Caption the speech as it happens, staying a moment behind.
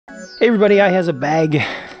Hey everybody, I has a bag.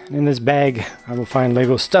 In this bag, I will find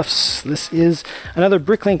Lego stuffs. This is another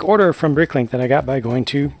Bricklink order from Bricklink that I got by going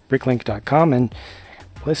to bricklink.com and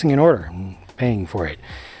placing an order and paying for it.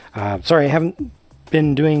 Sorry, I haven't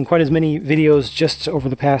been doing quite as many videos just over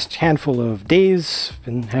the past handful of days.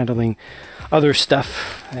 Been handling other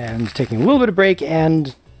stuff and taking a little bit of break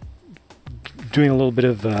and doing a little bit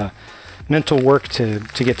of mental work to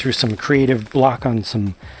get through some creative block on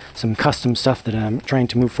some custom stuff that I'm trying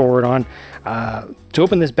to move forward on. To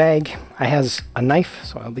open this bag, I has a knife,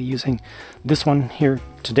 so I'll be using this one here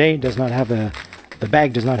today. The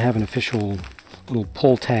bag does not have an official little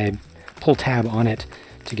pull tab on it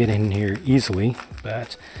to get in here easily,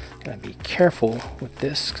 but I'm gonna be careful with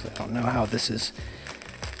this because I don't know how this is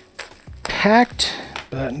packed.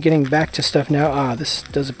 But getting back to stuff now, this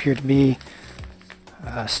does appear to be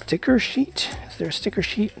a sticker sheet. Is there a sticker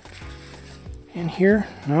sheet in here?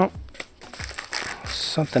 No.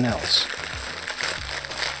 Something else.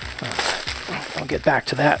 I'll get back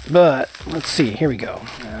to that, but let's see. Here we go.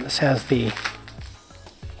 This has the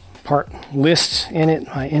part list in it,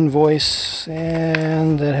 my invoice,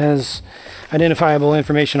 and it has identifiable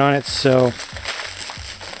information on it, so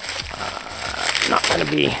I'm not going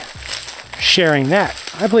to be sharing that.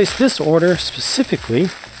 I placed this order specifically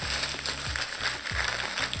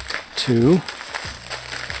to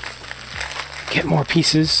get more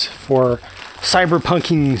pieces for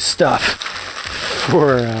cyberpunking stuff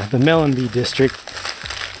for the Melonby district.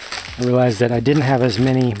 I realized that I didn't have as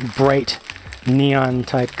many bright neon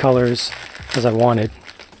type colors as I wanted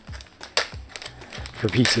for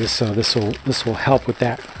pieces, so this will help with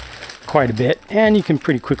that quite a bit, and you can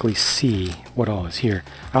pretty quickly see what all is here.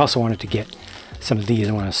 I also wanted to get some of these.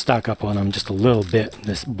 I want to stock up on them just a little bit.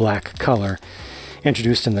 This black color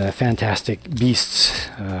introduced in the Fantastic Beasts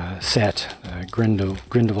set,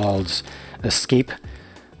 Grindelwald's Escape.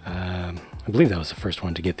 I believe that was the first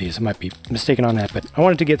one to get these. I might be mistaken on that, but I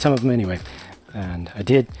wanted to get some of them anyway, and I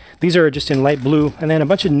did. These are just in light blue, and then a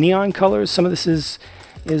bunch of neon colors. Some of this is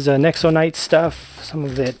Nexonite stuff. Some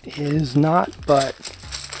of it is not, but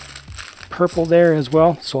purple there as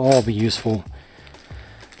well. So all be useful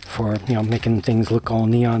for making things look all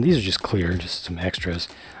neon. These are just clear, just some extras.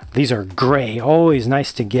 These are gray. Always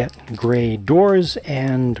nice to get gray doors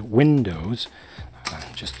and windows.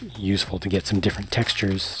 Just useful to get some different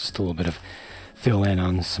textures. Just a little bit of fill in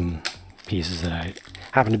on some pieces that I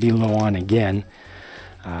happen to be low on again.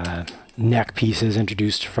 Neck pieces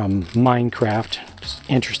introduced from Minecraft. Just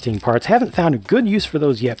interesting parts. Haven't found a good use for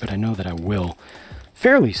those yet, but I know that I will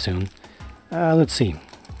fairly soon. Let's see.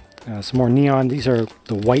 Some more neon. These are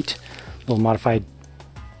the white little modified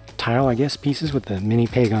tile, I guess, pieces with the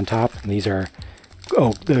minifig on top. And these are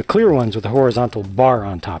the clear ones with the horizontal bar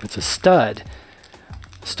on top. It's a stud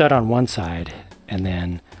on one side and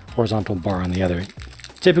then horizontal bar on the other.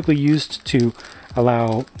 Typically used to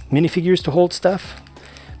allow minifigures to hold stuff,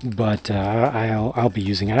 but I'll be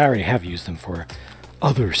using it. I already have used them for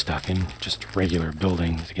other stuff in just regular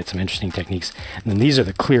building to get some interesting techniques. And then these are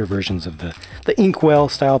the clear versions of the inkwell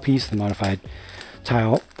style piece, the modified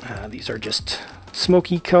tile. These are just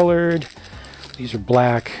smoky colored. These are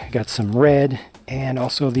black, got some red, and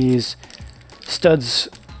also these studs,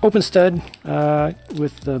 open stud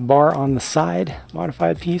with the bar on the side,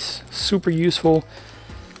 modified piece, super useful.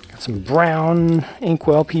 Got some brown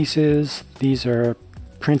inkwell pieces. These are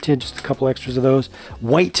printed, just a couple extras of those.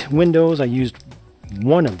 White windows, I used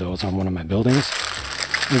one of those on one of my buildings.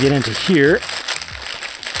 We get into here.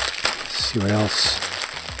 Let's see what else.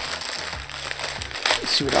 Let's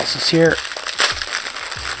see what else is here.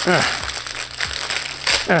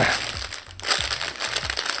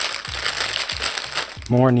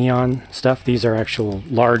 More neon stuff. These are actual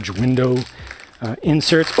large window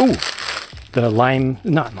inserts. Oh,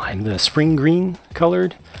 the spring green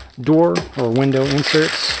colored door or window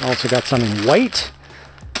inserts. Also got some in white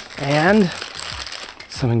and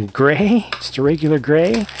some in gray, just a regular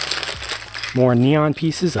gray. More neon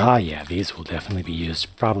pieces. Yeah, these will definitely be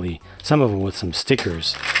used. Probably some of them with some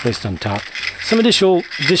stickers placed on top. Some additional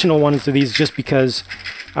ones to these just because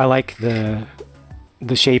I like the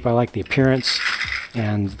shape, I like the appearance,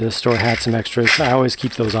 and the store had some extras. I always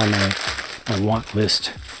keep those on my want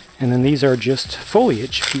list. And then these are just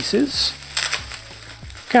foliage pieces.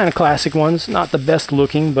 Kind of classic ones, not the best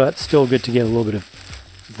looking, but still good to get a little bit of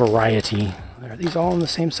variety. Are these all in the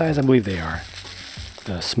same size? I believe they are.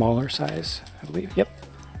 The smaller size, I believe. Yep.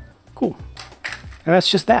 Cool. And that's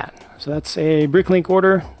just that. So that's a Bricklink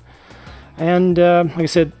order. And like I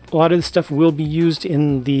said, a lot of this stuff will be used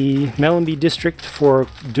in the Melonby district for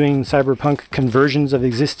doing cyberpunk conversions of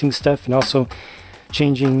existing stuff, and also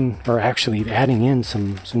changing or actually adding in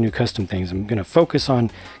some new custom things. I'm going to focus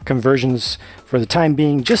on conversions for the time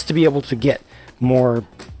being, just to be able to get more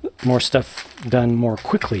stuff done more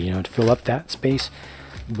quickly, you know, to fill up that space.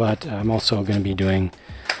 But I'm also going to be doing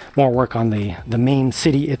more work on the main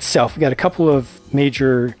city itself. We got a couple of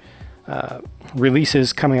major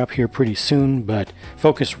releases coming up here pretty soon, but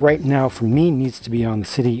focus right now for me needs to be on the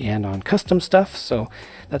city and on custom stuff. So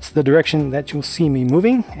that's the direction that you'll see me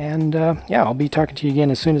moving. And yeah, I'll be talking to you again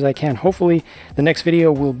as soon as I can. Hopefully the next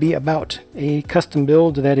video will be about a custom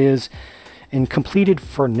build that is in completed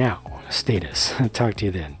for now status. Talk to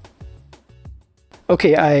you then.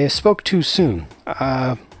 Okay, I spoke too soon.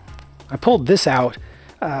 I pulled this out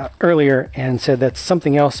earlier and said that's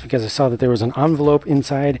something else because I saw that there was an envelope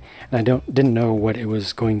inside and I didn't know what it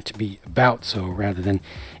was going to be about. So rather than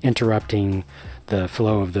interrupting the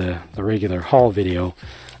flow of the regular haul video,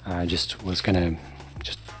 I just was gonna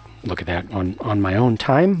just look at that on my own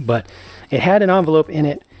time. But it had an envelope in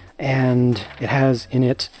it, and it has in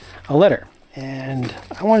it a letter. And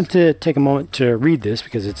I wanted to take a moment to read this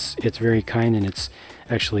because it's very kind, and it's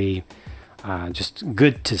actually just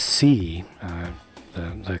good to see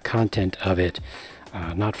the content of it,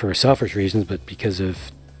 not for selfish reasons, but because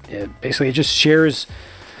of basically it just shares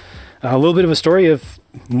a little bit of a story of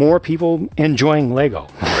more people enjoying Lego,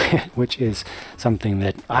 which is something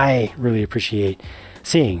that I really appreciate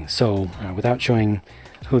seeing. So without showing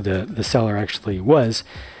who the seller actually was,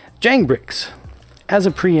 JANGBRiCKS. As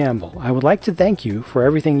a preamble, I would like to thank you for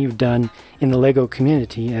everything you've done in the Lego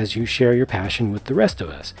community as you share your passion with the rest of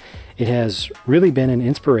us. It has really been an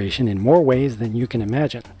inspiration in more ways than you can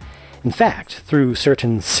imagine. In fact, through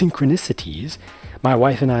certain synchronicities, my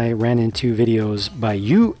wife and I ran into videos by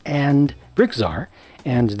you and Brickzar,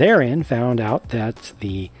 and therein found out that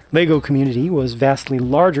the Lego community was vastly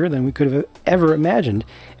larger than we could have ever imagined,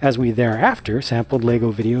 as we thereafter sampled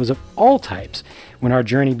Lego videos of all types when our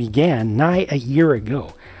journey began nigh a year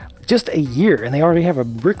ago. Just a year, and they already have a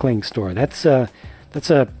Bricklink store. That's a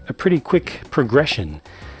pretty quick progression.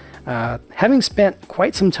 Having spent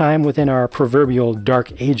quite some time within our proverbial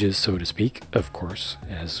dark ages, so to speak, of course,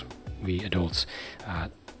 as we adults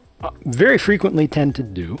very frequently tend to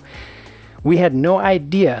do, we had no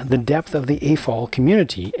idea the depth of the AFOL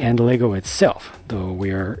community and Lego itself, though we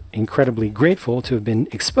are incredibly grateful to have been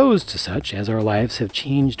exposed to such as our lives have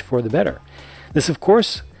changed for the better. This, of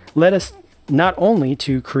course, led us not only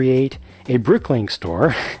to create a Bricklink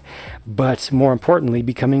store, but more importantly,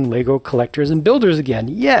 becoming Lego collectors and builders again.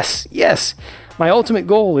 Yes, yes! My ultimate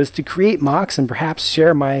goal is to create mocks and perhaps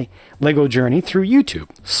share my Lego journey through YouTube.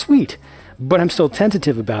 Sweet! But I'm still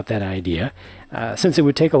tentative about that idea, since it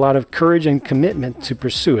would take a lot of courage and commitment to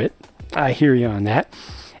pursue it. I hear you on that.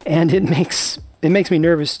 And it makes me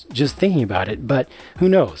nervous just thinking about it, but who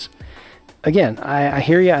knows? Again, I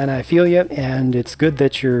hear you and I feel you, and it's good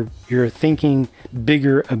that you're thinking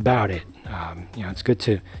bigger about it. You know, it's good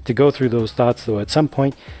to go through those thoughts, though at some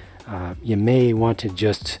point you may want to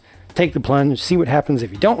just take the plunge, see what happens.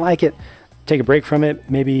 If you don't like it, take a break from it,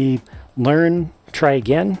 maybe learn, try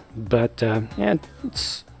again. But yeah,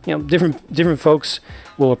 it's, you know, different folks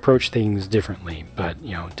will approach things differently, but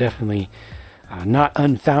you know, definitely not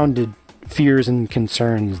unfounded fears and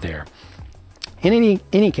concerns there. In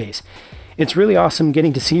any case, it's really awesome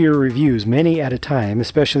getting to see your reviews, many at a time,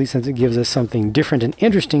 especially since it gives us something different and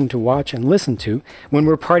interesting to watch and listen to when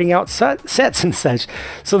we're parting out sets and such.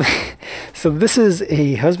 So this is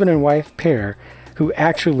a husband and wife pair who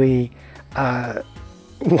actually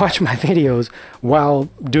watch my videos while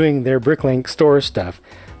doing their Bricklink store stuff.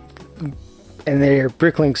 And their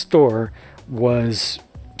Bricklink store was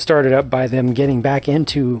started up by them getting back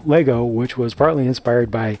into Lego, which was partly inspired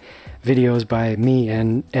by videos by me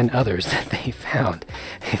and others that they found.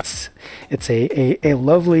 It's a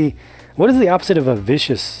lovely, what is the opposite of a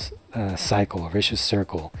vicious cycle, a vicious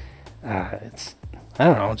circle? It's, I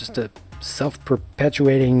don't know, just a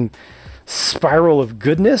self-perpetuating spiral of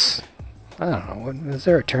goodness. I don't know, is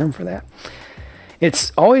there a term for that?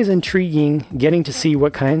 It's always intriguing getting to see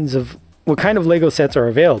what kind of Lego sets are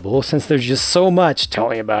available, since there's just so much, tell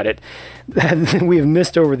me about it, that we have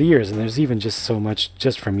missed over the years, and there's even just so much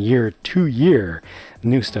just from year to year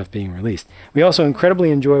new stuff being released. We also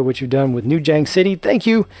incredibly enjoy what you've done with new Jang City. Thank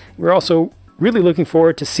you. We're also really looking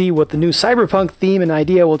forward to see what the new cyberpunk theme and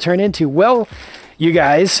idea will turn into. Well, you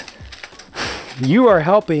guys, you are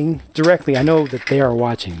helping directly. I know that they are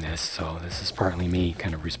watching this, so this is partly me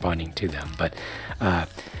kind of responding to them, but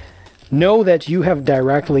know that you have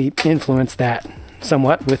directly influenced that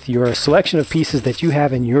somewhat with your selection of pieces that you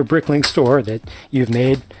have in your Bricklink store that you've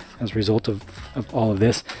made as a result of all of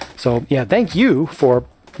this. So yeah, thank you for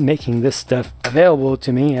making this stuff available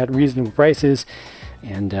to me at reasonable prices.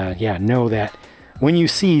 And yeah, know that when you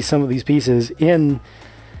see some of these pieces in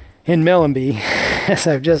Mellenby, as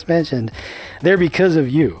I've just mentioned, they're because of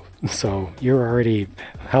you. So you're already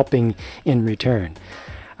helping in return.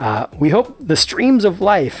 We hope the streams of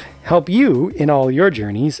life help you in all your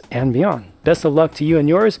journeys and beyond. Best of luck to you and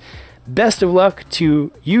yours. Best of luck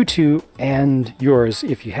to you two and yours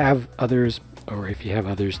if you have others, or if you have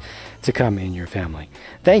others to come in your family.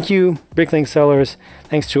 Thank you, Bricklink sellers.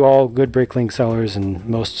 Thanks to all good Bricklink sellers, and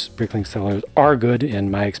most Bricklink sellers are good in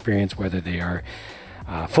my experience, whether they are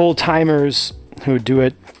full-timers who do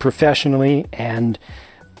it professionally and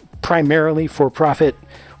primarily for profit,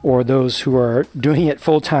 or those who are doing it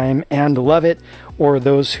full-time and love it, or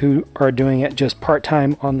those who are doing it just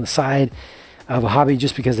part-time on the side of a hobby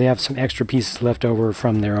just because they have some extra pieces left over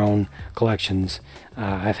from their own collections.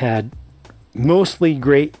 I've had mostly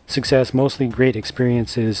great success, mostly great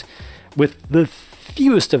experiences, with the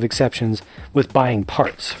fewest of exceptions, with buying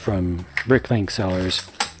parts from Bricklink sellers.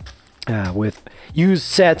 With used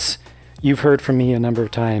sets, you've heard from me a number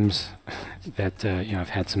of times that you know, I've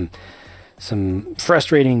had some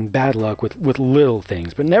frustrating bad luck with little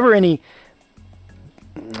things, but never any.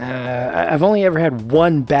 I've only ever had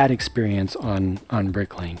one bad experience on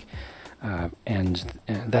Bricklink, and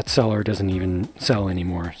that seller doesn't even sell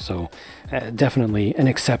anymore. So definitely an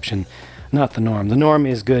exception, not the norm. The norm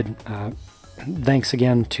is good. Thanks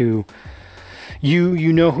again to you.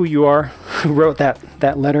 You know who you are, who wrote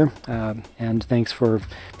that letter, and thanks for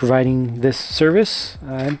providing this service.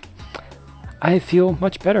 I feel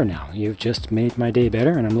much better now. You've just made my day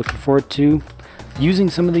better, and I'm looking forward to using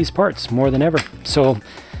some of these parts more than ever. So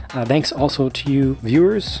thanks also to you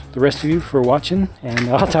viewers, the rest of you, for watching, and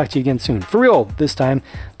I'll talk to you again soon. For real this time.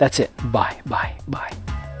 That's it. Bye, bye, bye,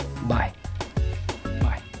 bye.